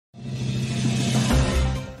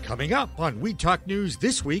Coming up on Weed Talk News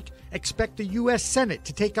this week, expect the U.S. Senate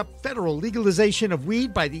to take up federal legalization of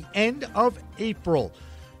weed by the end of April.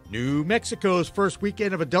 New Mexico's first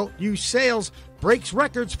weekend of adult use sales breaks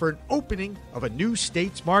records for an opening of a new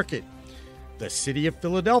state's market. The city of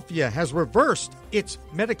Philadelphia has reversed its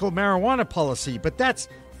medical marijuana policy, but that's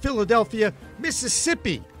Philadelphia,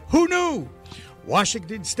 Mississippi. Who knew?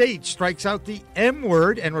 Washington State strikes out the M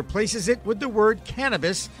word and replaces it with the word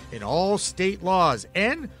cannabis in all state laws.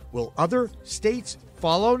 And will other states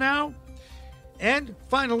follow now? And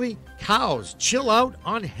finally, cows chill out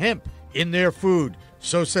on hemp in their food.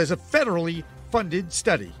 So says a federally funded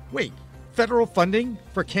study. Wait, federal funding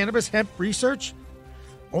for cannabis hemp research?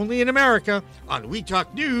 Only in America on We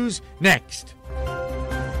Talk News next.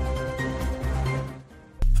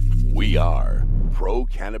 We are Pro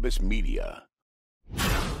Cannabis Media.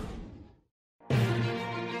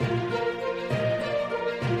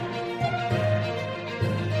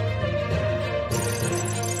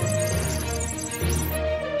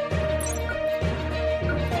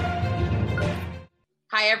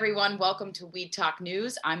 Hi, everyone. Welcome to Weed Talk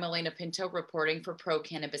News. I'm Elena Pinto reporting for Pro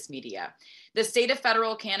Cannabis Media. The state of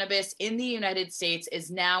federal cannabis in the United States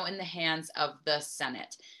is now in the hands of the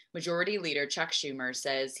Senate. Majority Leader Chuck Schumer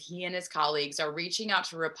says he and his colleagues are reaching out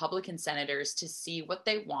to Republican senators to see what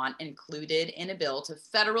they want included in a bill to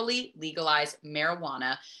federally legalize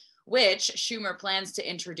marijuana, which Schumer plans to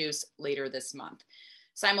introduce later this month.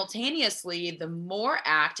 Simultaneously, the MORE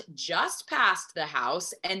Act just passed the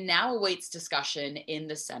House and now awaits discussion in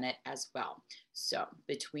the Senate as well. So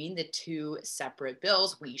between the two separate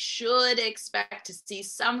bills, we should expect to see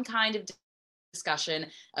some kind of discussion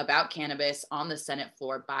about cannabis on the Senate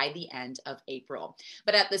floor by the end of April.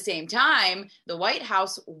 But at the same time, the White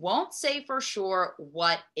House won't say for sure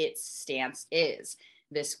what its stance is.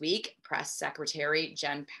 This week, Press Secretary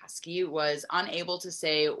Jen Psaki was unable to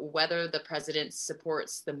say whether the president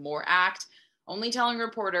supports the MORE Act, only telling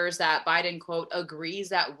reporters that Biden, quote, agrees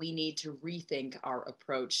that we need to rethink our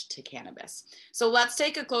approach to cannabis. So let's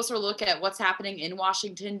take a closer look at what's happening in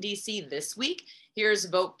Washington, D.C. this week. Here's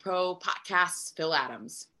Vote Pro Podcast's Phil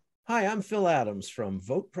Adams. Hi, I'm Phil Adams from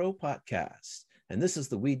Vote Pro Podcast, and this is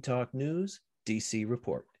the Weed Talk News D.C.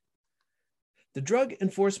 Report. The Drug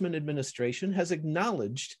Enforcement Administration has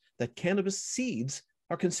acknowledged that cannabis seeds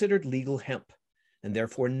are considered legal hemp and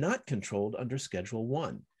therefore not controlled under Schedule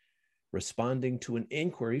 1. Responding to an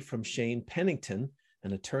inquiry from Shane Pennington,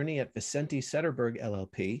 an attorney at Vicente Sederberg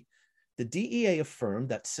LLP, the DEA affirmed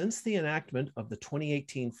that since the enactment of the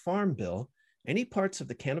 2018 Farm Bill, any parts of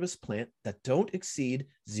the cannabis plant that don't exceed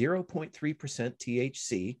 0.3%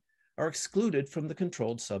 THC are excluded from the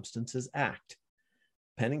Controlled Substances Act.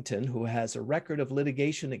 Pennington, who has a record of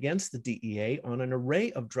litigation against the DEA on an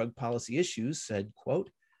array of drug policy issues, said,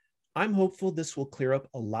 quote, I'm hopeful this will clear up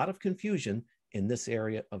a lot of confusion in this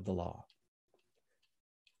area of the law.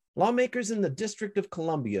 Lawmakers in the District of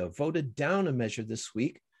Columbia voted down a measure this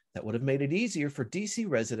week that would have made it easier for DC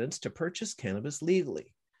residents to purchase cannabis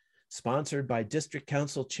legally. Sponsored by District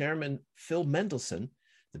Council Chairman Phil Mendelson,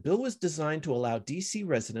 the bill was designed to allow DC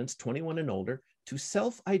residents 21 and older to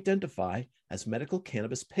self-identify as medical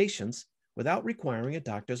cannabis patients without requiring a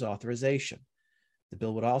doctor's authorization. The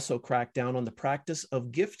bill would also crack down on the practice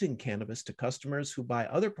of gifting cannabis to customers who buy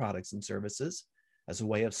other products and services as a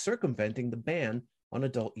way of circumventing the ban on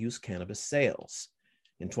adult use cannabis sales.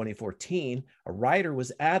 In 2014, a rider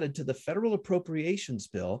was added to the federal appropriations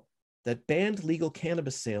bill that banned legal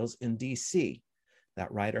cannabis sales in DC.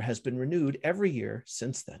 That rider has been renewed every year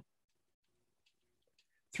since then.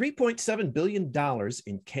 $3.7 billion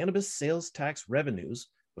in cannabis sales tax revenues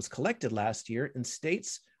was collected last year in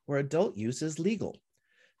states where adult use is legal.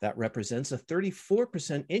 That represents a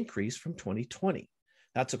 34% increase from 2020.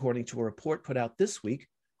 That's according to a report put out this week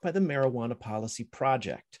by the Marijuana Policy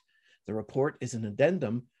Project. The report is an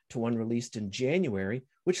addendum to one released in January,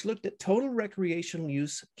 which looked at total recreational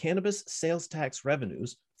use cannabis sales tax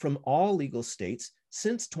revenues from all legal states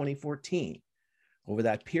since 2014. Over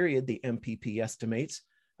that period, the MPP estimates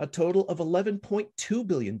a total of $11.2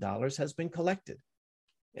 billion has been collected.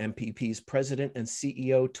 MPP's president and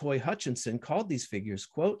CEO, Toy Hutchinson, called these figures,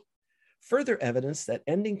 quote, further evidence that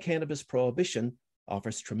ending cannabis prohibition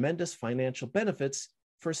offers tremendous financial benefits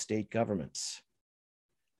for state governments.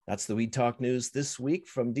 That's the Weed Talk News this week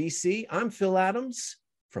from DC. I'm Phil Adams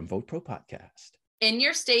from Vote Pro Podcast. In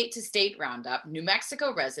your state-to-state roundup, New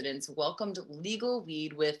Mexico residents welcomed legal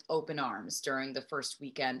weed with open arms during the first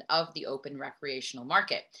weekend of the open recreational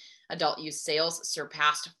market. Adult use sales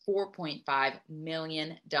surpassed $4.5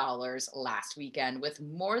 million last weekend, with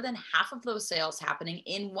more than half of those sales happening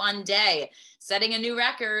in one day, setting a new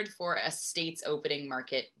record for a state's opening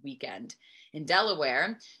market weekend. In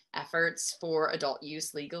Delaware, efforts for adult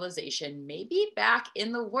use legalization may be back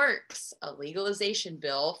in the works. A legalization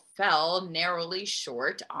bill fell narrowly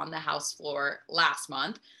short on the House floor last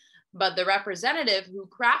month, but the representative who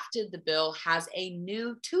crafted the bill has a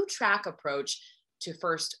new two-track approach to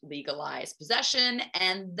first legalize possession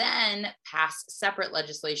and then pass separate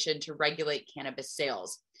legislation to regulate cannabis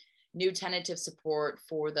sales. New tentative support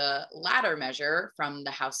for the latter measure from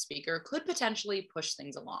the House Speaker could potentially push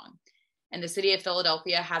things along. And the city of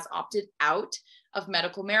Philadelphia has opted out of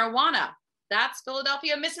medical marijuana. That's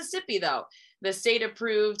Philadelphia, Mississippi, though. The state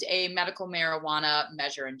approved a medical marijuana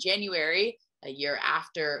measure in January, a year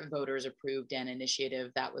after voters approved an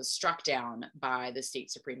initiative that was struck down by the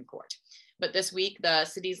state Supreme Court. But this week, the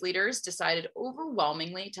city's leaders decided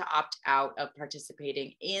overwhelmingly to opt out of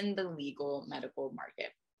participating in the legal medical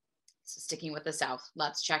market. So sticking with the South,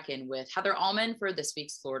 let's check in with Heather Allman for this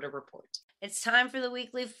week's Florida Report. It's time for the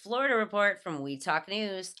weekly Florida Report from We Talk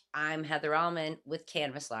News. I'm Heather Allman with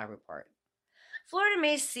Canvas Law Report. Florida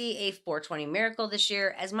may see a 420 miracle this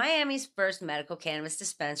year as Miami's first medical cannabis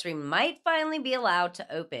dispensary might finally be allowed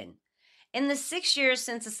to open. In the 6 years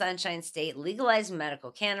since the Sunshine State legalized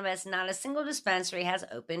medical cannabis, not a single dispensary has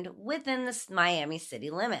opened within the Miami city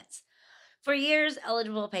limits. For years,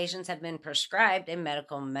 eligible patients have been prescribed a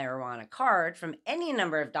medical marijuana card from any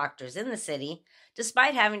number of doctors in the city,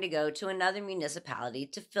 despite having to go to another municipality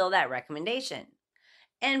to fill that recommendation.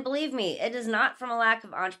 And believe me, it is not from a lack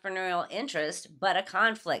of entrepreneurial interest, but a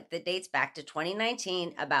conflict that dates back to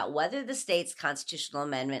 2019 about whether the state's constitutional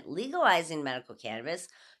amendment legalizing medical cannabis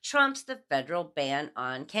trumps the federal ban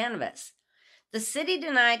on cannabis. The city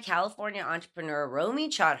denied California entrepreneur Romy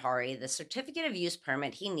Chaudhary the certificate of use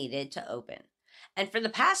permit he needed to open. And for the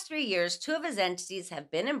past 3 years, two of his entities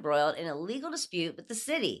have been embroiled in a legal dispute with the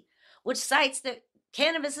city, which cites that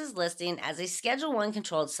cannabis's listing as a Schedule I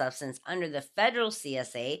controlled substance under the federal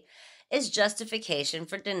CSA is justification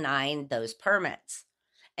for denying those permits.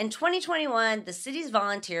 In 2021, the city's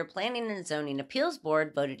Volunteer Planning and Zoning Appeals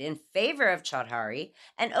Board voted in favor of Chaudhary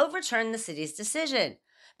and overturned the city's decision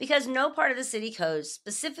because no part of the city code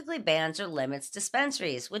specifically bans or limits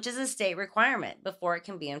dispensaries, which is a state requirement before it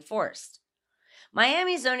can be enforced.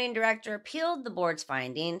 Miami zoning director appealed the board's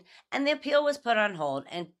finding, and the appeal was put on hold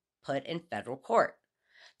and put in federal court.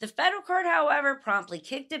 The federal court, however, promptly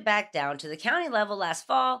kicked it back down to the county level last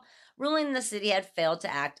fall, ruling the city had failed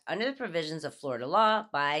to act under the provisions of Florida law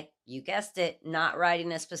by, you guessed it, not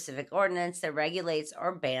writing a specific ordinance that regulates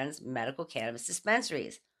or bans medical cannabis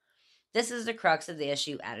dispensaries. This is the crux of the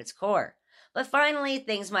issue at its core. But finally,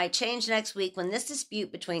 things might change next week when this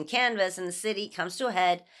dispute between cannabis and the city comes to a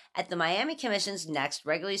head at the Miami Commission's next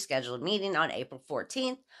regularly scheduled meeting on April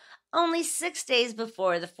 14th, only 6 days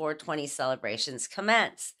before the 420 celebrations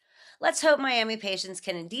commence. Let's hope Miami patients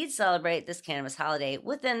can indeed celebrate this cannabis holiday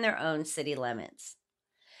within their own city limits.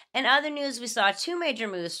 In other news, we saw two major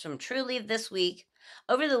moves from Trulieve this week.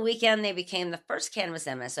 Over the weekend, they became the first cannabis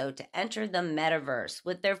MSO to enter the metaverse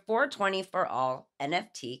with their 420 for All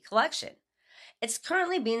NFT collection. It's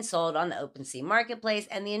currently being sold on the OpenSea marketplace,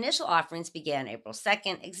 and the initial offerings began April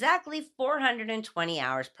 2nd, exactly 420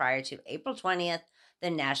 hours prior to April 20th, the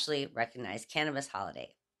nationally recognized cannabis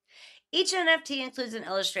holiday. Each NFT includes an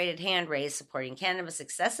illustrated hand raised supporting cannabis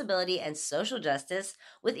accessibility and social justice,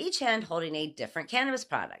 with each hand holding a different cannabis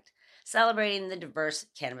product, celebrating the diverse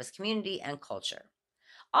cannabis community and culture.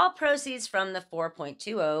 All proceeds from the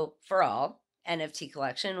 4.20 for All NFT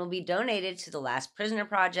collection will be donated to the Last Prisoner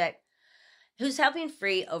Project, who's helping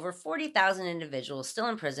free over 40,000 individuals still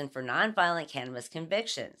in prison for nonviolent cannabis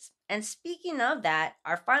convictions. And speaking of that,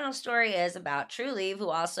 our final story is about Trulieve, who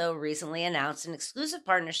also recently announced an exclusive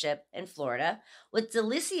partnership in Florida with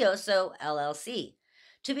Delicioso LLC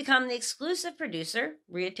to become the exclusive producer,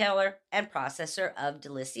 retailer, and processor of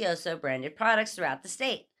Delicioso branded products throughout the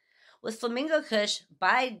state, with Flamingo Kush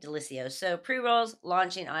by Delicioso pre-rolls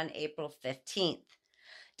launching on April 15th.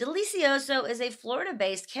 Delicioso is a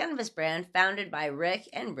Florida-based cannabis brand founded by Rick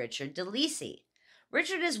and Richard DeLisi.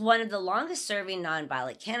 Richard is one of the longest-serving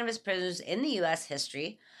nonviolent cannabis prisoners in the U.S.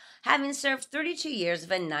 history, having served 32 years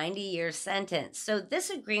of a 90-year sentence. So this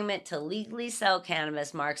agreement to legally sell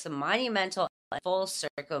cannabis marks a monumental and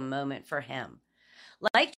full-circle moment for him.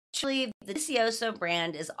 Like Trulieve, the Delicioso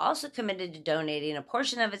brand is also committed to donating a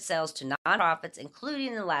portion of its sales to nonprofits,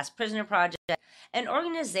 including the Last Prisoner Project, an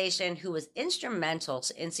organization who was instrumental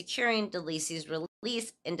in securing Delisi's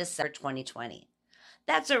release in December 2020.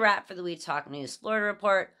 That's a wrap for the We Talk News Florida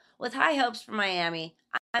Report. With high hopes for Miami,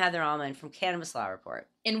 I'm Heather Allman from Cannabis Law Report.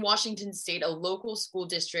 In Washington state, a local school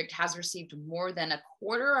district has received more than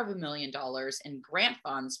 $250,000 in grant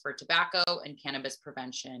funds for tobacco and cannabis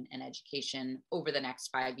prevention and education over the next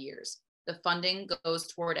 5 years. The funding goes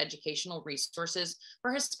toward educational resources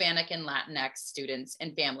for Hispanic and Latinx students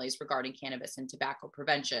and families regarding cannabis and tobacco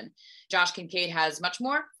prevention. Josh Kincaid has much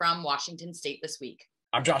more from Washington State this week.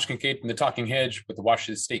 I'm Josh Kincaid from the Talking Hedge with the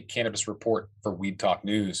Washington State Cannabis Report for Weed Talk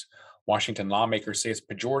News. Washington lawmakers say it's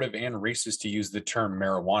pejorative and racist to use the term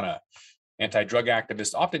marijuana. Anti-drug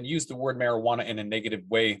activists often use the word marijuana in a negative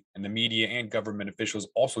way, and the media and government officials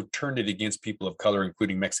also turned it against people of color,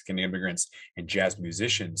 including Mexican immigrants and jazz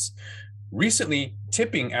musicians. Recently,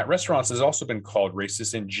 tipping at restaurants has also been called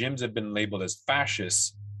racist, and gyms have been labeled as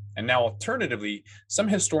fascists. And now, alternatively, some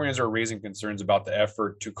historians are raising concerns about the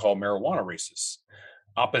effort to call marijuana racist.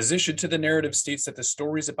 Opposition to the narrative states that the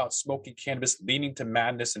stories about smoking cannabis leading to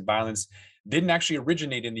madness and violence didn't actually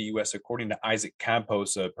originate in the U.S., according to Isaac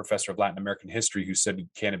Campos, a professor of Latin American history who studied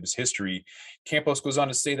cannabis history. Campos goes on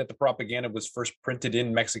to say that the propaganda was first printed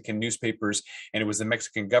in Mexican newspapers, and it was the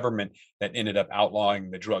Mexican government that ended up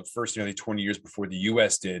outlawing the drug first, nearly 20 years before the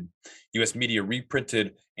U.S. did. U.S. media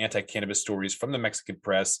reprinted anti-cannabis stories from the Mexican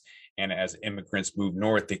press, and as immigrants move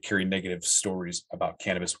north, they carry negative stories about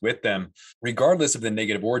cannabis with them. Regardless of the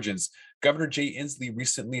negative origins, Governor Jay Inslee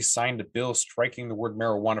recently signed a bill striking the word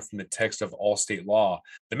marijuana from the text of all state law.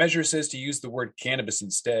 The measure says to use the word cannabis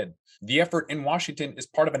instead. The effort in Washington is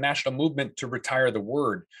part of a national movement to retire the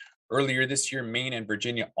word. Earlier this year, Maine and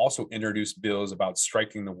Virginia also introduced bills about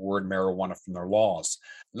striking the word marijuana from their laws.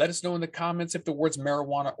 Let us know in the comments if the words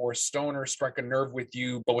marijuana or stoner strike a nerve with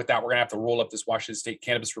you. But with that, we're going to have to roll up this Washington State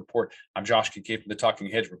Cannabis Report. I'm Josh Kincaid from the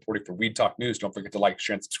Talking Hedge, reporting for Weed Talk News. Don't forget to like,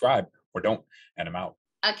 share, and subscribe, or don't, and I'm out.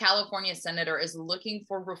 A California senator is looking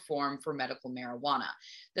for reform for medical marijuana.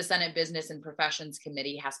 The Senate Business and Professions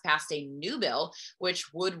Committee has passed a new bill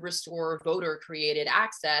which would restore voter-created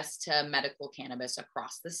access to medical cannabis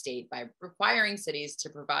across the state by requiring cities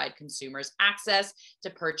to provide consumers access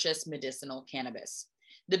to purchase medicinal cannabis.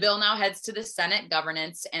 The bill now heads to the Senate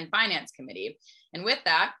Governance and Finance Committee. And with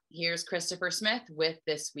that, here's Christopher Smith with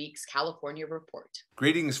this week's California Report.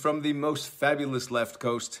 Greetings from the most fabulous left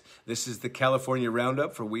coast. This is the California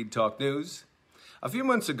Roundup for Weed Talk News. A few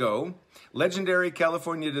months ago, legendary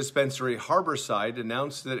California dispensary Harborside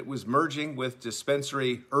announced that it was merging with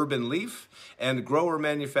dispensary Urban Leaf and grower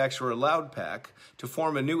manufacturer Loudpack to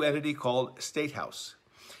form a new entity called State House.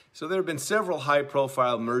 So there have been several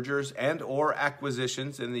high-profile mergers and or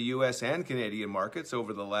acquisitions in the U.S. and Canadian markets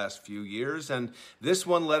over the last few years, and this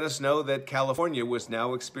one let us know that California was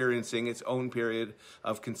now experiencing its own period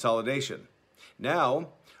of consolidation. Now,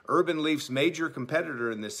 Urban Leaf's major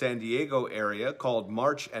competitor in the San Diego area, called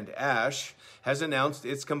March and Ash, has announced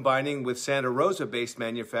it's combining with Santa Rosa-based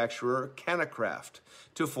manufacturer CannaCraft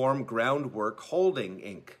to form Groundwork Holding,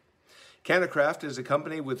 Inc. CannaCraft is a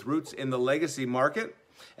company with roots in the legacy market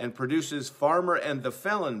and produces Farmer and the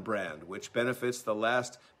Felon brand, which benefits the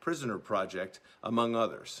Last Prisoner Project, among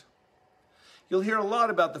others. You'll hear a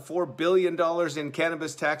lot about the $4 billion in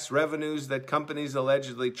cannabis tax revenues that companies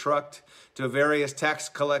allegedly trucked to various tax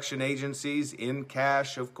collection agencies in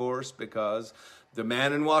cash, of course, because the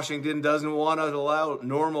man in Washington doesn't want to allow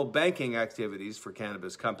normal banking activities for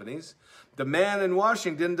cannabis companies. The man in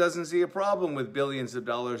Washington doesn't see a problem with billions of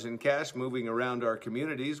dollars in cash moving around our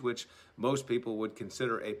communities, which most people would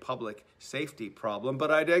consider a public safety problem.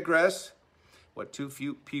 But I digress. What too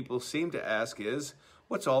few people seem to ask is,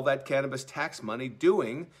 what's all that cannabis tax money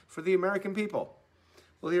doing for the American people?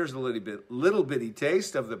 Well, here's a little bitty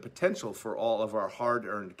taste of the potential for all of our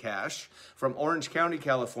hard-earned cash. From Orange County,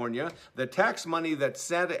 California, the tax money that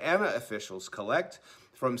Santa Ana officials collect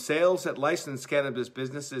from sales at licensed cannabis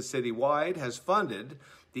businesses citywide has funded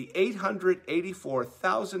the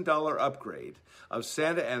 $884,000 upgrade of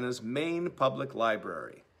Santa Ana's main public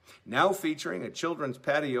library, now featuring a children's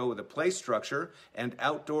patio with a play structure and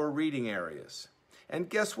outdoor reading areas. And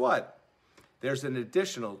guess what? There's an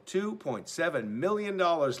additional $2.7 million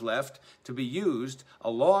left to be used,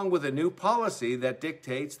 along with a new policy that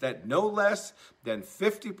dictates that no less than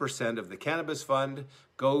 50% of the cannabis fund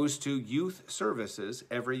goes to youth services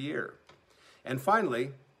every year. And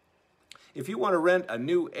finally, if you want to rent a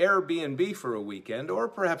new Airbnb for a weekend or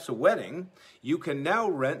perhaps a wedding, you can now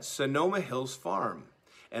rent Sonoma Hills Farm,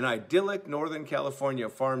 an idyllic Northern California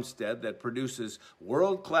farmstead that produces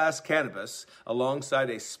world-class cannabis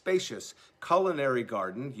alongside a spacious culinary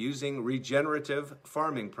garden using regenerative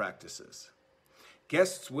farming practices.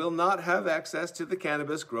 Guests will not have access to the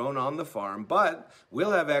cannabis grown on the farm, but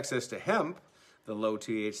will have access to hemp, the low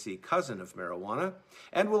THC cousin of marijuana,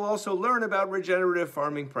 and we'll also learn about regenerative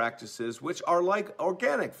farming practices, which are like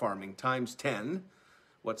organic farming times 10,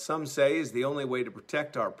 what some say is the only way to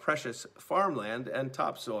protect our precious farmland and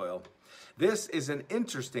topsoil. This is an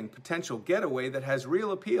interesting potential getaway that has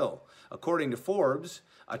real appeal. According to Forbes,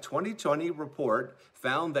 a 2020 report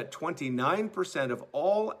found that 29% of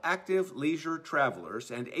all active leisure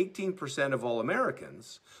travelers and 18% of all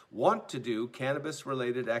Americans want to do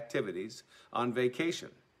cannabis-related activities on vacation.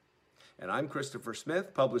 And I'm Christopher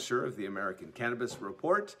Smith, publisher of the American Cannabis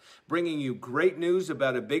Report, bringing you great news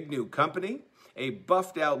about a big new company, a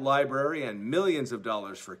buffed-out library and millions of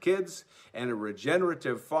dollars for kids, and a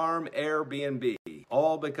regenerative farm Airbnb,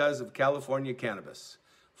 all because of California cannabis.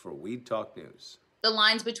 For Weed Talk News. The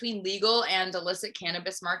lines between legal and illicit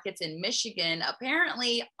cannabis markets in Michigan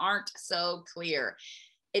apparently aren't so clear.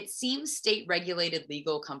 It seems state-regulated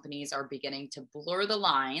legal companies are beginning to blur the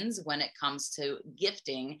lines when it comes to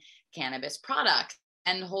gifting cannabis products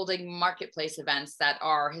and holding marketplace events that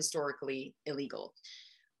are historically illegal.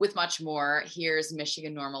 With much more, here's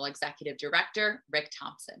Michigan NORML Executive Director, Rick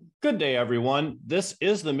Thompson. Good day, everyone. This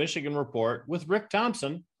is the Michigan Report with Rick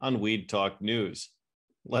Thompson on Weed Talk News.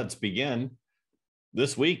 Let's begin.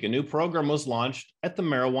 This week, a new program was launched at the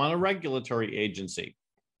Marijuana Regulatory Agency.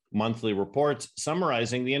 Monthly reports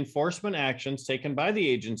summarizing the enforcement actions taken by the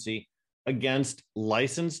agency against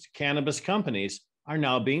licensed cannabis companies are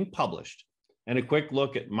now being published. And a quick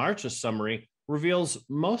look at March's summary reveals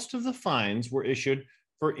most of the fines were issued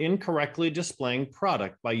for incorrectly displaying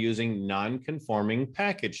product by using non-conforming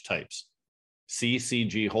package types.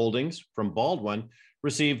 CCG Holdings from Baldwin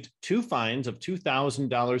received 2 fines of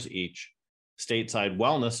 $2,000 each. Stateside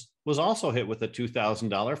Wellness was also hit with a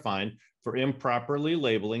 $2,000 fine for improperly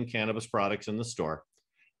labeling cannabis products in the store.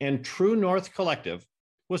 And True North Collective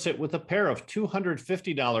was hit with a pair of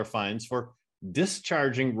 $250 fines for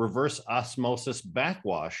discharging reverse osmosis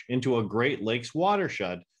backwash into a Great Lakes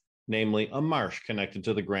watershed, namely a marsh connected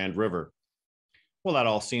to the Grand River. Well, that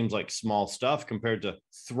all seems like small stuff compared to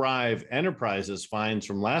Thrive Enterprises fines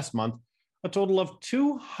from last month, a total of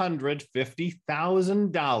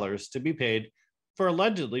 $250,000 to be paid for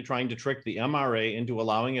allegedly trying to trick the MRA into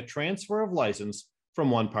allowing a transfer of license from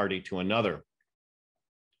one party to another.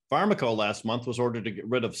 Pharmaco last month was ordered to get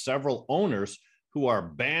rid of several owners who are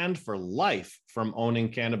banned for life from owning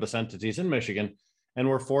cannabis entities in Michigan and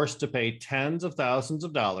were forced to pay tens of thousands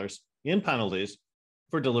of dollars in penalties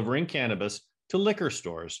for delivering cannabis to liquor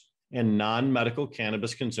stores and non-medical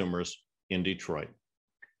cannabis consumers in Detroit.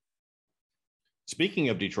 Speaking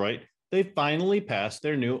of Detroit, they finally passed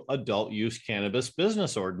their new adult use cannabis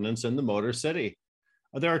business ordinance in the Motor City.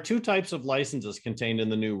 There are 2 types of licenses contained in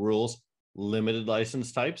the new rules: limited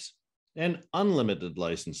license types and unlimited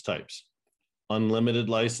license types. Unlimited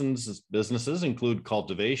license businesses include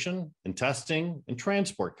cultivation and testing and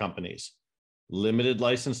transport companies. Limited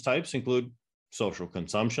license types include social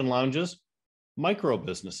consumption lounges, micro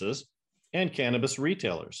businesses, and cannabis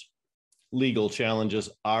retailers. Legal challenges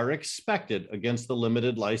are expected against the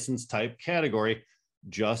limited license type category,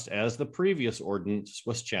 just as the previous ordinance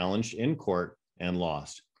was challenged in court and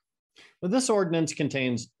lost. But this ordinance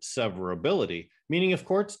contains severability, meaning if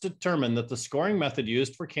courts determine that the scoring method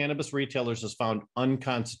used for cannabis retailers is found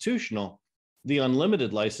unconstitutional, the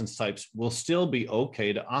unlimited license types will still be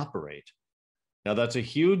okay to operate. Now, that's a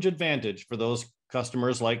huge advantage for those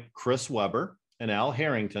customers like Chris Weber and Al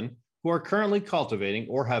Harrington, who are currently cultivating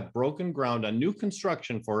or have broken ground on new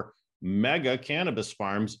construction for mega cannabis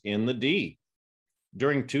farms in the D.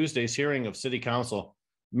 During Tuesday's hearing of City Council,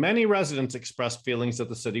 many residents expressed feelings that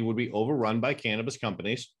the city would be overrun by cannabis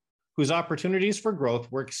companies whose opportunities for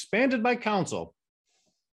growth were expanded by council,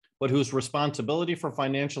 but whose responsibility for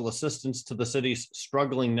financial assistance to the city's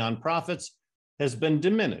struggling nonprofits has been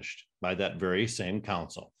diminished by that very same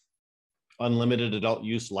council. Unlimited adult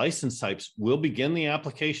use license types will begin the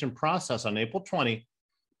application process on April 20,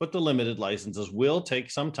 but the limited licenses will take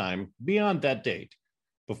some time beyond that date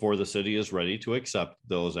before the city is ready to accept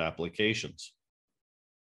those applications.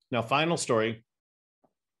 Now, final story.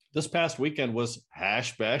 This past weekend was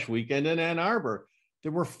Hash Bash weekend in Ann Arbor.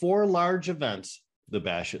 There were 4 large events: the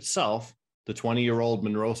bash itself, the 20-year-old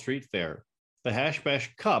Monroe Street Fair, the Hash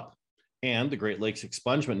Bash Cup, and the Great Lakes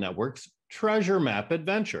Expungement Network's Treasure Map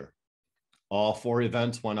Adventure. All 4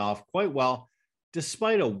 events went off quite well,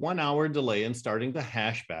 despite a 1-hour delay in starting the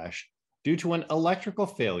Hash Bash due to an electrical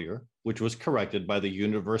failure, which was corrected by the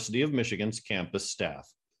University of Michigan's campus staff.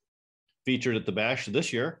 Featured at the bash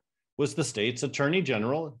this year was the state's Attorney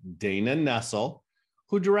General, Dana Nessel,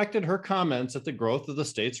 who directed her comments at the growth of the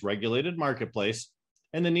state's regulated marketplace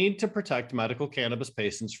and the need to protect medical cannabis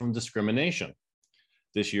patients from discrimination,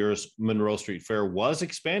 This year's Monroe Street Fair was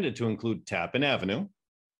expanded to include Tappan Avenue.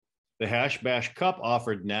 The Hash Bash Cup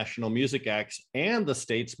offered national music acts and the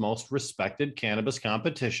state's most respected cannabis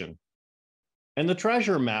competition. And the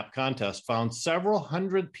Treasure Map contest found several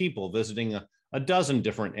hundred people visiting a dozen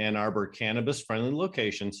different Ann Arbor cannabis-friendly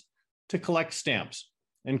locations to collect stamps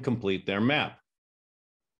and complete their map.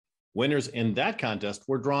 Winners in that contest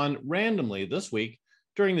were drawn randomly this week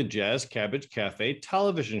during the Jazz Cabbage Cafe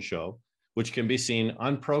television show, which can be seen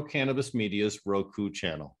on Pro Cannabis Media's Roku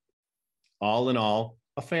channel. All in all,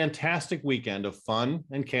 a fantastic weekend of fun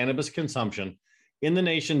and cannabis consumption in the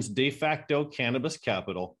nation's de facto cannabis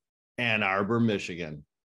capital, Ann Arbor, Michigan.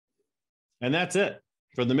 And that's it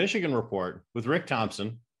for the Michigan Report with Rick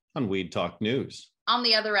Thompson on Weed Talk News. On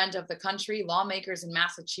the other end of the country, lawmakers in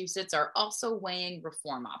Massachusetts are also weighing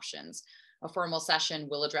reform options. A formal session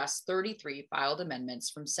will address 33 filed amendments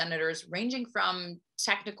from senators ranging from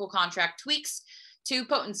technical contract tweaks to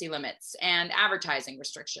potency limits and advertising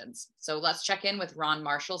restrictions. So let's check in with Ron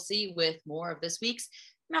Marshalsea with more of this week's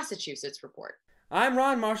Massachusetts Report. I'm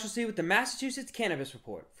Ron Marshalsea with the Massachusetts Cannabis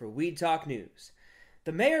Report for Weed Talk News.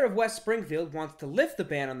 The mayor of West Springfield wants to lift the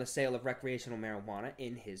ban on the sale of recreational marijuana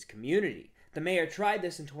in his community. The mayor tried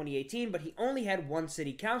this in 2018, but he only had one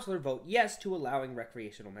city councilor vote yes to allowing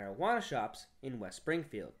recreational marijuana shops in West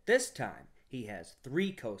Springfield. This time, he has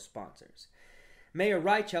 3 co-sponsors. Mayor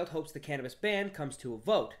Reichelt hopes the cannabis ban comes to a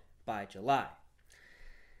vote by July.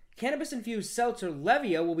 Cannabis-infused seltzer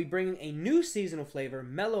Levia will be bringing a new seasonal flavor,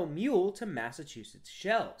 Mellow Mule, to Massachusetts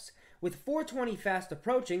shelves. With 420 fast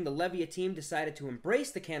approaching, the Levia team decided to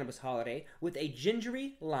embrace the cannabis holiday with a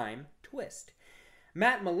gingery lime twist.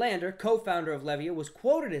 Matt Melander, co-founder of Levia, was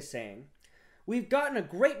quoted as saying, "We've gotten a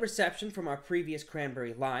great reception from our previous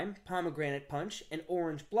cranberry lime, pomegranate punch, and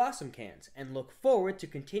orange blossom cans, and look forward to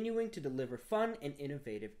continuing to deliver fun and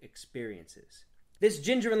innovative experiences." This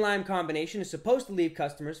ginger and lime combination is supposed to leave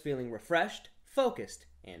customers feeling refreshed, focused,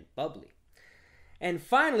 and bubbly. And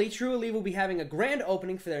finally, Trulieve will be having a grand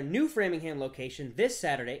opening for their new Framingham location this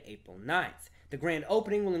Saturday, April 9th. The grand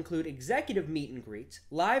opening will include executive meet and greets,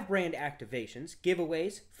 live brand activations,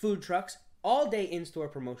 giveaways, food trucks, all-day in-store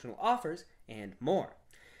promotional offers, and more.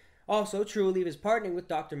 Also, Trulieve is partnering with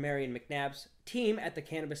Dr. Marion McNabb's team at the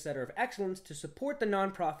Cannabis Center of Excellence to support the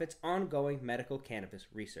nonprofit's ongoing medical cannabis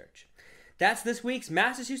research. That's this week's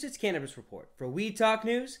Massachusetts Cannabis Report. For Weed Talk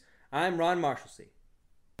News, I'm Ron Marshalsea.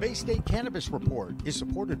 Bay State Cannabis Report is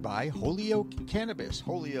supported by Holyoke Cannabis,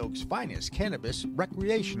 Holyoke's finest cannabis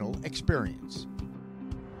recreational experience.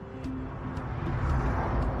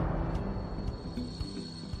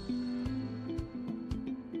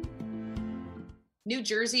 New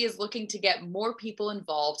Jersey is looking to get more people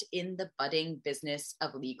involved in the budding business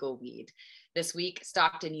of legal weed. This week,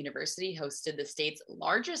 Stockton University hosted the state's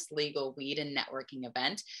largest legal weed and networking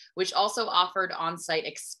event, which also offered on-site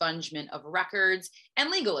expungement of records and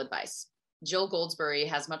legal advice. Jill Goldsberry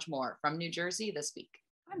has much more from New Jersey this week.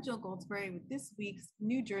 I'm Jill Goldsberry with this week's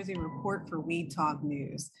New Jersey Report for Weed Talk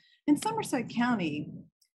News. In Somerset County,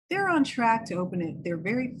 they're on track to open their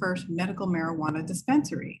very first medical marijuana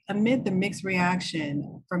dispensary amid the mixed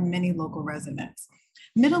reaction from many local residents.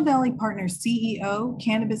 Middle Valley Partners CEO,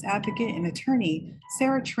 cannabis advocate, and attorney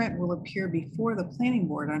Sarah Trent will appear before the planning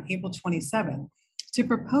board on April 27th to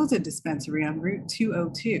propose a dispensary on Route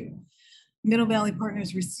 202. Middle Valley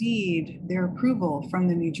Partners received their approval from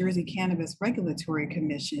the New Jersey Cannabis Regulatory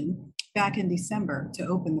Commission back in December to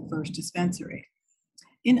open the first dispensary.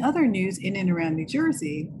 In other news in and around New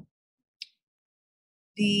Jersey,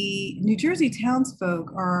 the New Jersey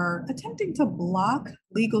townsfolk are attempting to block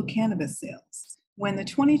legal cannabis sales. When the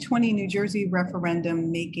 2020 New Jersey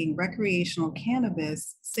referendum making recreational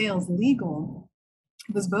cannabis sales legal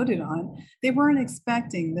was voted on, they weren't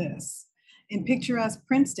expecting this. In picturesque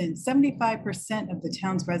Princeton, 75% of the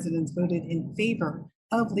town's residents voted in favor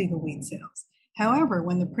of legal weed sales. However,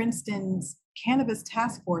 when the Princeton's Cannabis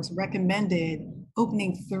Task Force recommended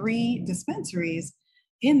opening 3 dispensaries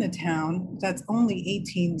in the town, that's only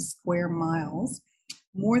 18 square miles,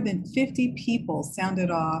 more than 50 people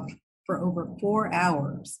sounded off for over 4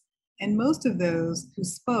 hours. And most of those who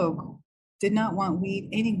spoke did not want weed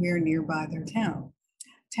anywhere nearby their town.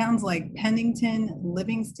 Towns like Pennington,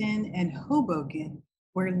 Livingston, and Hoboken,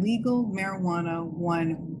 where legal marijuana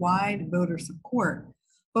won wide voter support,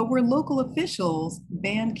 but where local officials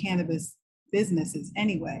banned cannabis businesses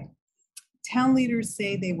anyway. Town leaders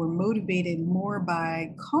say they were motivated more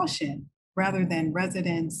by caution rather than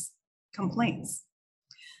residents' complaints.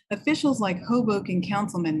 Officials like Hoboken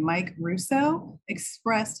Councilman Mike Russo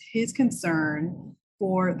expressed his concern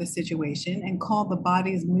for the situation and called the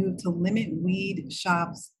body's move to limit weed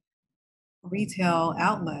shops retail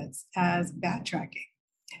outlets as backtracking.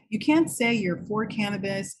 You can't say you're for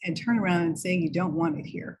cannabis and turn around and say you don't want it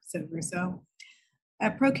here, said Russo.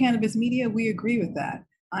 At Pro Cannabis Media, we agree with that.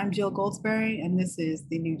 I'm Jill Goldsberry, and this is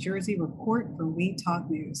the New Jersey Report for Weed Talk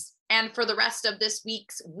News. And for the rest of this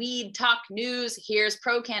week's Weed Talk News, here's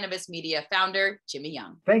Pro Cannabis Media founder Jimmy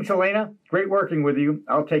Young. Thanks, Elena. Great working with you.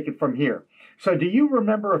 I'll take it from here. So do you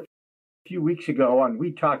remember a few weeks ago on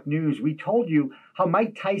Weed Talk News, we told you how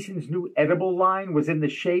Mike Tyson's new edible line was in the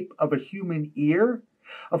shape of a human ear?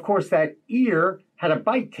 Of course, that ear had a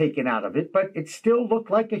bite taken out of it, but it still looked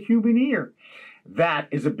like a human ear. That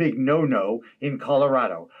is a big no-no in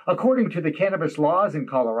Colorado. According to the cannabis laws in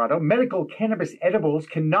Colorado, medical cannabis edibles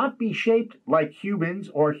cannot be shaped like humans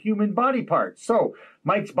or human body parts. So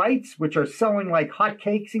Mike's Bites, which are selling like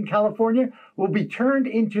hotcakes in California, will be turned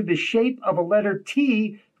into the shape of a letter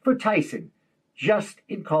T for Tyson, just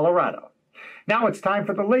in Colorado. Now it's time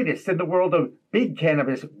for the latest in the world of big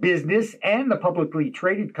cannabis business and the publicly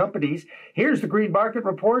traded companies. Here's the Green Market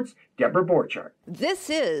Report's Deborah Borchardt. This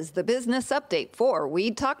is the business update for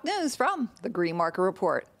Weed Talk News from the Green Market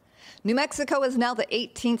Report. New Mexico is now the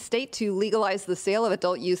 18th state to legalize the sale of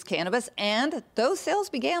adult use cannabis, and those sales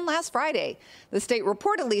began last Friday. The state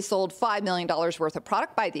reportedly sold $5 million worth of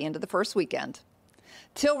product by the end of the first weekend.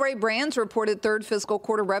 Tilray Brands reported third fiscal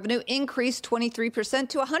quarter revenue increased 23%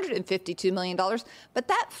 to $152 million, but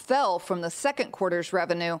that fell from the second quarter's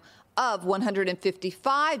revenue of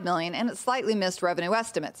 $155 million, and it slightly missed revenue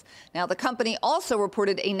estimates. Now, the company also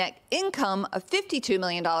reported a net income of $52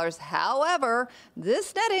 million. However,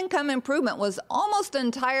 this net income improvement was almost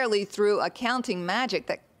entirely through accounting magic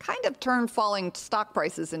that kind of turned falling stock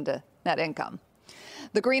prices into net income.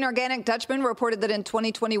 The Green Organic Dutchman reported that in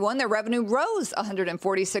 2021, their revenue rose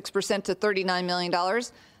 146% to $39 million.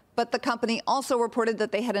 But the company also reported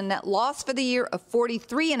that they had a net loss for the year of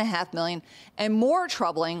 $43.5 million. And more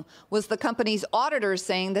troubling was the company's auditors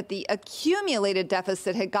saying that the accumulated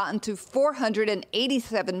deficit had gotten to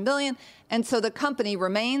 $487 million. And so the company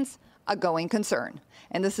remains a going concern.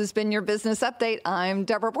 And this has been your business update. I'm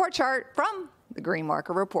Deborah Borchardt from the Green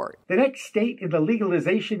Market Report. The next state in the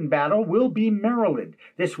legalization battle will be Maryland.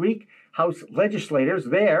 This week, House legislators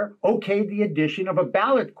there okayed the addition of a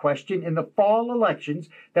ballot question in the fall elections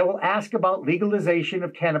that will ask about legalization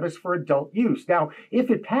of cannabis for adult use. Now, if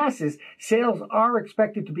it passes, sales are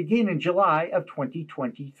expected to begin in July of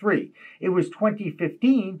 2023. It was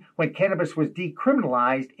 2015 when cannabis was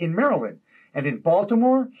decriminalized in Maryland. And in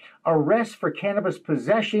Baltimore, arrests for cannabis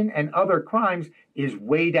possession and other crimes is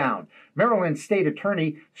way down. Maryland's state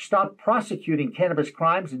attorney stopped prosecuting cannabis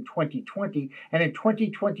crimes in 2020, and in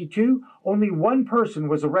 2022, only one person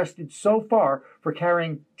was arrested so far for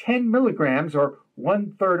carrying 10 milligrams or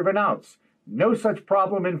 1/3 of an ounce. No such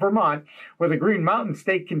problem in Vermont, where the Green Mountain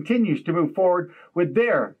State continues to move forward with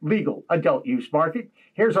their legal adult use market.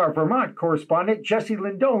 Here's our Vermont correspondent, Jessie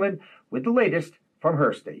Lynn Dolan, with the latest from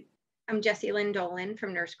her state. I'm Jessie Lynn Dolan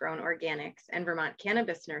from Nurse Grown Organics and Vermont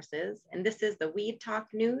Cannabis Nurses, and this is the Weed Talk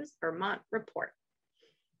News Vermont Report.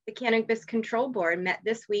 The Cannabis Control Board met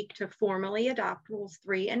this week to formally adopt Rules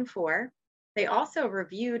 3 and 4. They also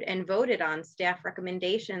reviewed and voted on staff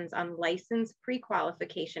recommendations on license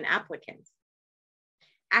pre-qualification applicants.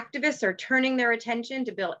 Activists are turning their attention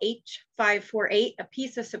to Bill H548, a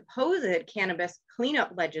piece of supposed cannabis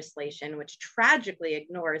cleanup legislation, which tragically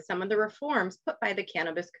ignores some of the reforms put by the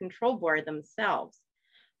Cannabis Control Board themselves.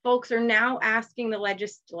 Folks are now asking the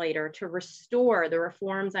legislator to restore the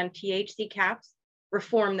reforms on THC caps,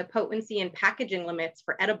 reform the potency and packaging limits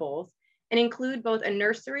for edibles, and include both a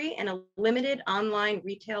nursery and a limited online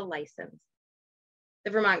retail license. The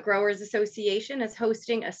Vermont Growers Association is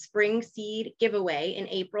hosting a spring seed giveaway in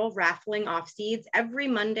April, raffling off seeds every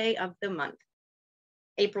Monday of the month.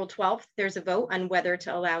 April 12th, there's a vote on whether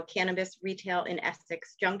to allow cannabis retail in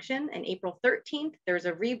Essex Junction, and April 13th, there's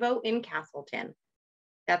a revote in Castleton.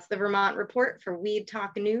 That's the Vermont Report for Weed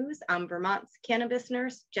Talk News. I'm Vermont's cannabis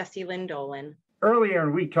nurse, Jessie Lynn Dolan. Earlier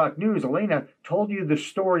in Weed Talk News, Elena told you the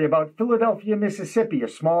story about Philadelphia, Mississippi, a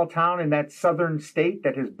small town in that southern state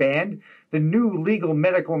that has banned the new legal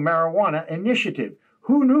medical marijuana initiative.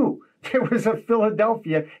 Who knew there was a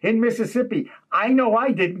Philadelphia in Mississippi? I know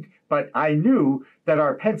I didn't, but I knew that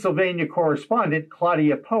our Pennsylvania correspondent,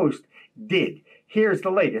 Claudia Post, did. Here's the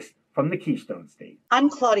latest from the Keystone State. I'm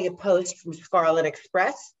Claudia Post from Scarlet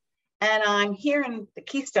Express, and I'm here in the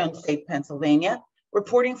Keystone State, Pennsylvania,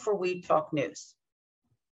 reporting for Weed Talk News.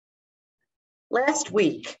 Last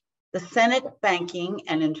week, the Senate Banking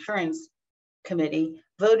and Insurance Committee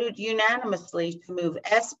voted unanimously to move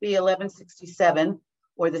SB 1167,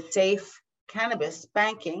 or the Safe Cannabis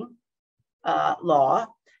Banking Law,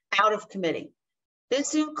 out of committee.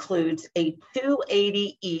 This includes a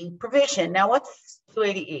 280E provision. Now, what's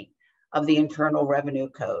 280E of the Internal Revenue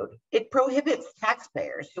Code? It prohibits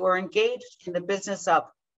taxpayers who are engaged in the business of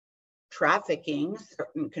trafficking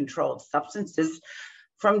certain controlled substances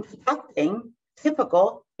from deducting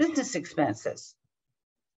typical business expenses.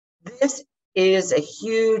 This is a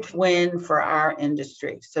huge win for our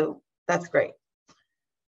industry, so that's great.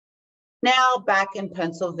 Now back in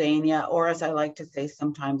Pennsylvania, or as I like to say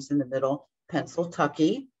sometimes in the middle,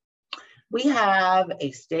 Pennsyltucky, we have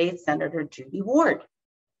a state senator, Judy Ward,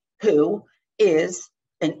 who is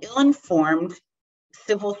an ill-informed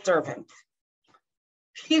civil servant.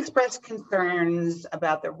 She expressed concerns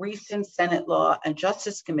about the recent Senate Law and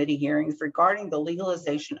Justice Committee hearings regarding the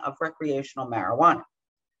legalization of recreational marijuana.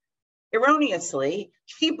 Erroneously,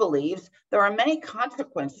 she believes there are many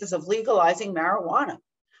consequences of legalizing marijuana,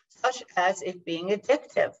 such as it being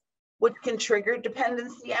addictive, which can trigger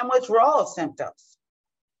dependency and withdrawal symptoms.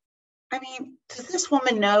 I mean, does this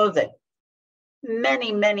woman know that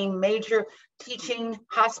many major teaching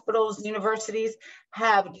hospitals, universities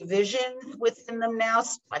have divisions within them now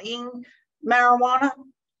studying marijuana?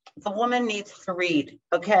 The woman needs to read,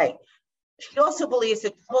 okay. She also believes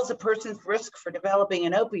it doubles a person's risk for developing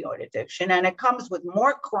an opioid addiction, and it comes with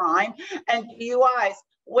more crime and DUIs.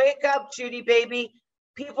 Wake up, Judy, baby.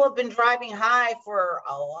 People have been driving high for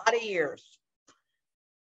a lot of years.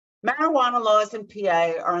 Marijuana laws in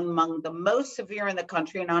PA are among the most severe in the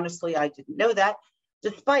country, and honestly, I didn't know that,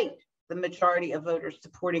 despite the majority of voters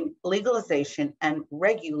supporting legalization and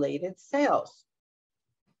regulated sales.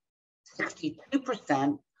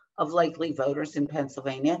 62% of likely voters in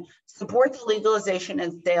Pennsylvania support the legalization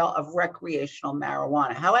and sale of recreational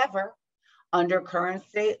marijuana. However, under current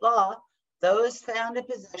state law, those found in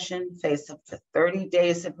possession face up to 30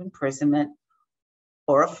 days of imprisonment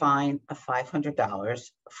or a fine of $500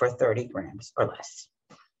 for 30 grams or less.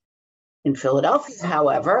 In Philadelphia,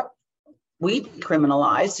 however, we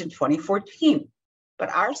decriminalized in 2014, but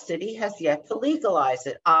our city has yet to legalize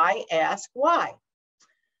it. I ask why.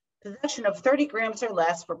 Possession of 30 grams or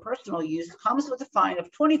less for personal use comes with a fine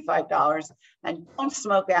of $25, and don't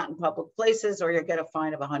smoke out in public places or you'll get a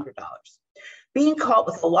fine of $100. Being caught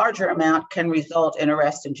with a larger amount can result in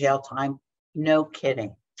arrest and jail time. No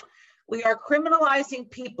kidding. We are criminalizing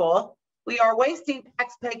people. We are wasting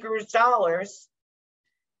taxpayers' dollars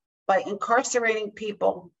by incarcerating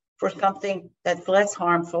people for something that's less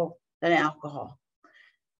harmful than alcohol.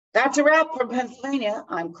 That's a wrap from Pennsylvania.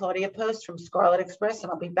 I'm Claudia Post from Scarlet Express,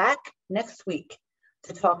 and I'll be back next week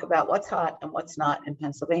to talk about what's hot and what's not in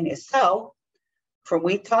Pennsylvania. So, from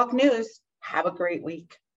Weed Talk News, have a great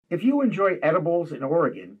week. If you enjoy edibles in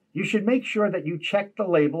Oregon, you should make sure that you check the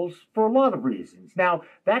labels for a lot of reasons. Now,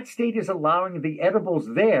 that state is allowing the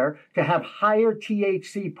edibles there to have higher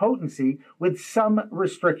THC potency with some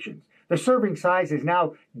restrictions. The serving size is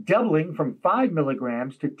now doubling from 5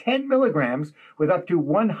 milligrams to 10 milligrams with up to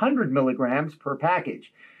 100 milligrams per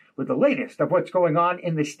package. With the latest of what's going on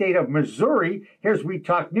in the state of Missouri, here's Weed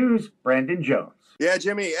Talk News' Brandon Jones. Yeah,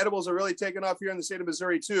 Jimmy, edibles are really taking off here in the state of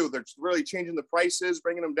Missouri, too. They're really changing the prices,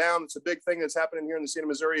 bringing them down. It's a big thing that's happening here in the state of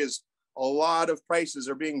Missouri is a lot of prices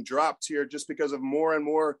are being dropped here just because of more and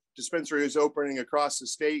more dispensaries opening across the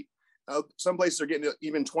state. Some places are getting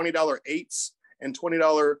even $20 eights and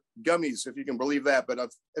 $20 gummies, if you can believe that. But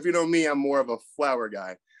if you know me, I'm more of a flower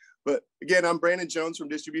guy. But again, I'm Brandon Jones from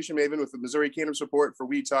Distribution Maven with the Missouri Cannabis Report for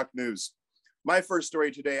Weed Talk News. My first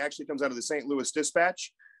story today actually comes out of the St. Louis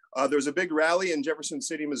Dispatch. There was a big rally in Jefferson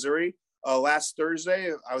City, Missouri last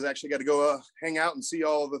Thursday. I was actually got to go hang out and see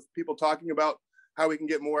all the people talking about how we can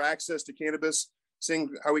get more access to cannabis, seeing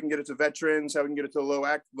how we can get it to veterans, how we can get it to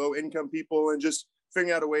low income people, and just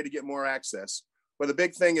figuring out a way to get more access. But the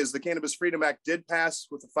big thing is the Cannabis Freedom Act did pass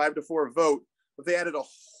with a 5-4 vote, but they added a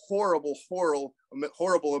horrible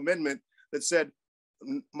amendment that said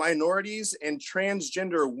minorities and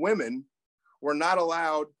transgender women were not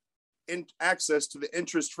allowed access to the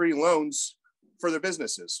interest-free loans for their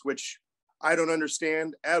businesses, which I don't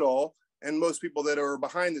understand at all. And most people that are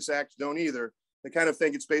behind this act don't either. They kind of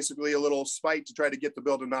think it's basically a little spite to try to get the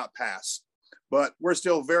bill to not pass. But we're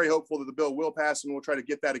still very hopeful that the bill will pass, and we'll try to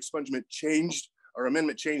get that expungement changed or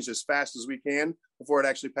amendment changed as fast as we can before it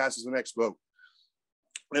actually passes the next vote.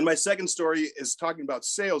 And my second story is talking about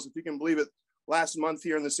sales. If you can believe it, last month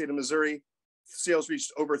here in the state of Missouri, sales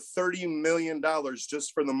reached over $30 million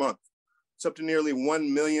just for the month. It's up to nearly $1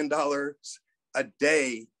 million a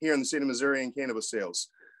day here in the state of Missouri in cannabis sales.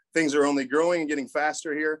 Things are only growing and getting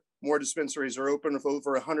faster here. More dispensaries are open with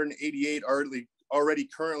over 188 already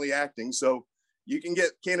currently acting. So you can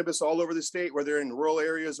get cannabis all over the state, whether in rural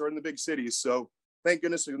areas or in the big cities. So thank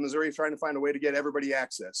goodness Missouri is trying to find a way to get everybody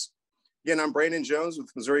access. Again, I'm Brandon Jones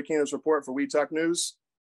with Missouri Cannabis Report for Weed Talk News.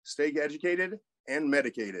 Stay educated and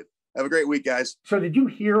medicated. Have a great week, guys. So did you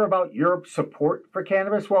hear about Europe's support for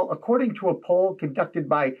cannabis? Well, according to a poll conducted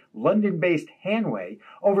by London-based Hanway,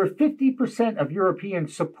 over 50% of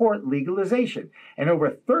Europeans support legalization, and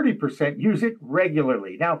over 30% use it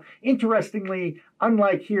regularly. Now, interestingly,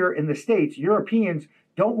 unlike here in the States, Europeans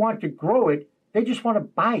don't want to grow it, they just want to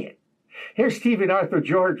buy it. Here's Stephen Arthur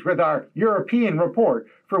George with our European report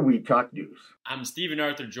for Weed Talk News. I'm Stephen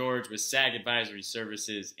Arthur George with SAG Advisory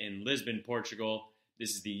Services in Lisbon, Portugal.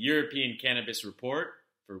 This is the European Cannabis Report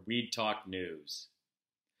for Weed Talk News.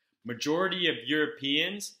 Majority of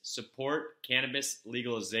Europeans support cannabis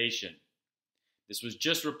legalization. This was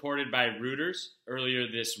just reported by Reuters earlier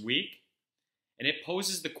this week, and it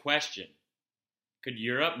poses the question, could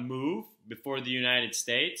Europe move before the United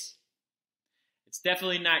States? It's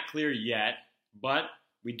definitely not clear yet, but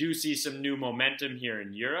we do see some new momentum here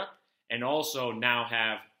in Europe and also now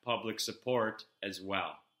have public support as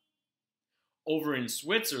well. Over in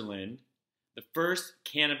Switzerland, the first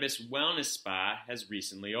cannabis wellness spa has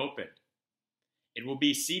recently opened. It will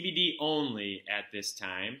be CBD only at this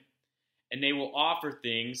time, and they will offer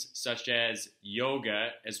things such as yoga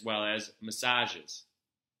as well as massages.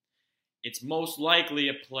 It's most likely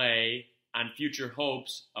a play on future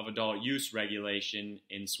hopes of adult use regulation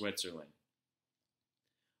in Switzerland.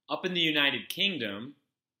 Up in the United Kingdom,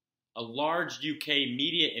 a large UK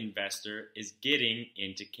media investor is getting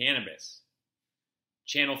into cannabis.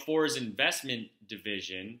 Channel 4's investment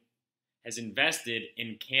division has invested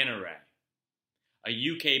in Cannaray, a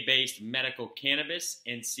UK-based medical cannabis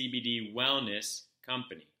and CBD wellness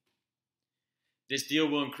company. This deal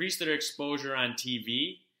will increase their exposure on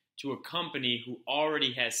TV to a company who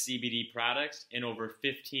already has CBD products in over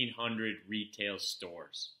 1,500 retail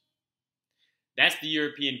stores. That's the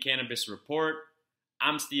European Cannabis Report.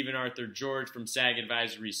 I'm Stephen Arthur George from SAG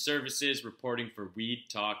Advisory Services reporting for Weed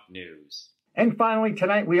Talk News. And finally,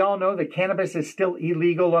 tonight, we all know that cannabis is still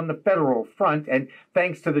illegal on the federal front, and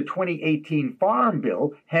thanks to the 2018 Farm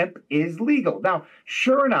Bill, hemp is legal. Now,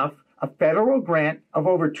 sure enough, a federal grant of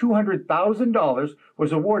over $200,000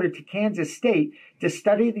 was awarded to Kansas State to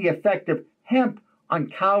study the effect of hemp on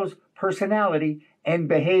cows' personality and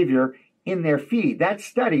behavior in their feed. That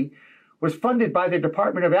study was funded by the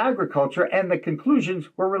Department of Agriculture, and the conclusions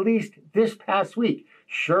were released this past week.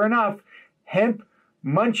 Sure enough, hemp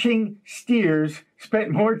munching steers spent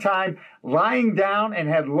more time lying down and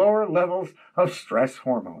had lower levels of stress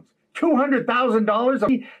hormones.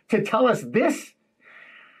 $200,000 to tell us this?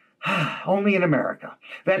 Only in America.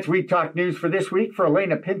 That's Weed Talk News for this week. For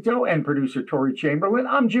Elena Pinto and producer Tori Chamberlain,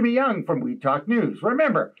 I'm Jimmy Young from Weed Talk News.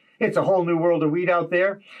 Remember, it's a whole new world of weed out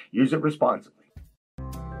there. Use it responsibly.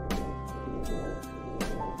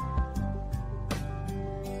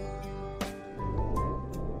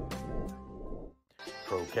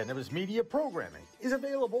 Pro Cannabis Media programming is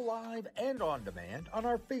available live and on demand on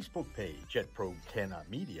our Facebook page at Pro Canna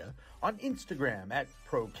Media, on Instagram at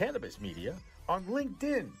Pro Cannabis Media, on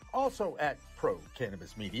LinkedIn also at Pro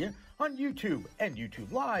Cannabis Media, on YouTube and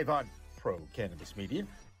YouTube Live on Pro Cannabis Media,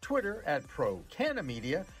 Twitter at Pro Canna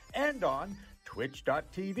Media, and on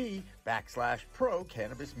twitch.tv/Pro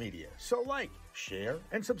Cannabis Media. So like, share,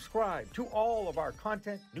 and subscribe to all of our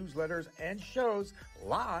content, newsletters, and shows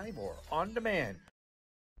live or on demand.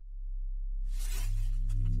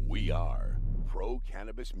 We are Pro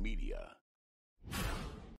Cannabis Media.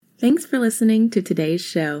 Thanks for listening to today's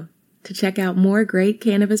show. To check out more great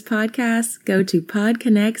cannabis podcasts, go to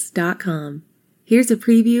podconnects.com. Here's a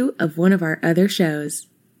preview of one of our other shows.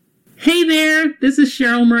 Hey there, this is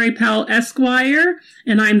Cheryl Murray Powell Esquire,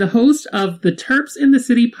 and I'm the host of the Terps in the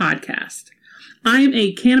City podcast. I am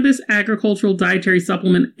a cannabis agricultural dietary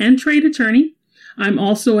supplement and trade attorney. I'm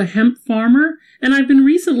also a hemp farmer, and I've been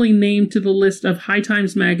recently named to the list of High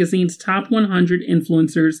Times Magazine's top 100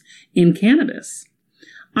 influencers in cannabis.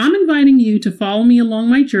 I'm inviting you to follow me along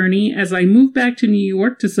my journey as I move back to New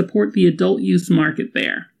York to support the adult use market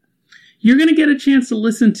there. You're going to get a chance to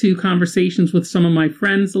listen to conversations with some of my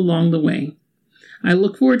friends along the way. I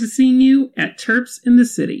look forward to seeing you at Terps in the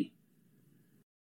City.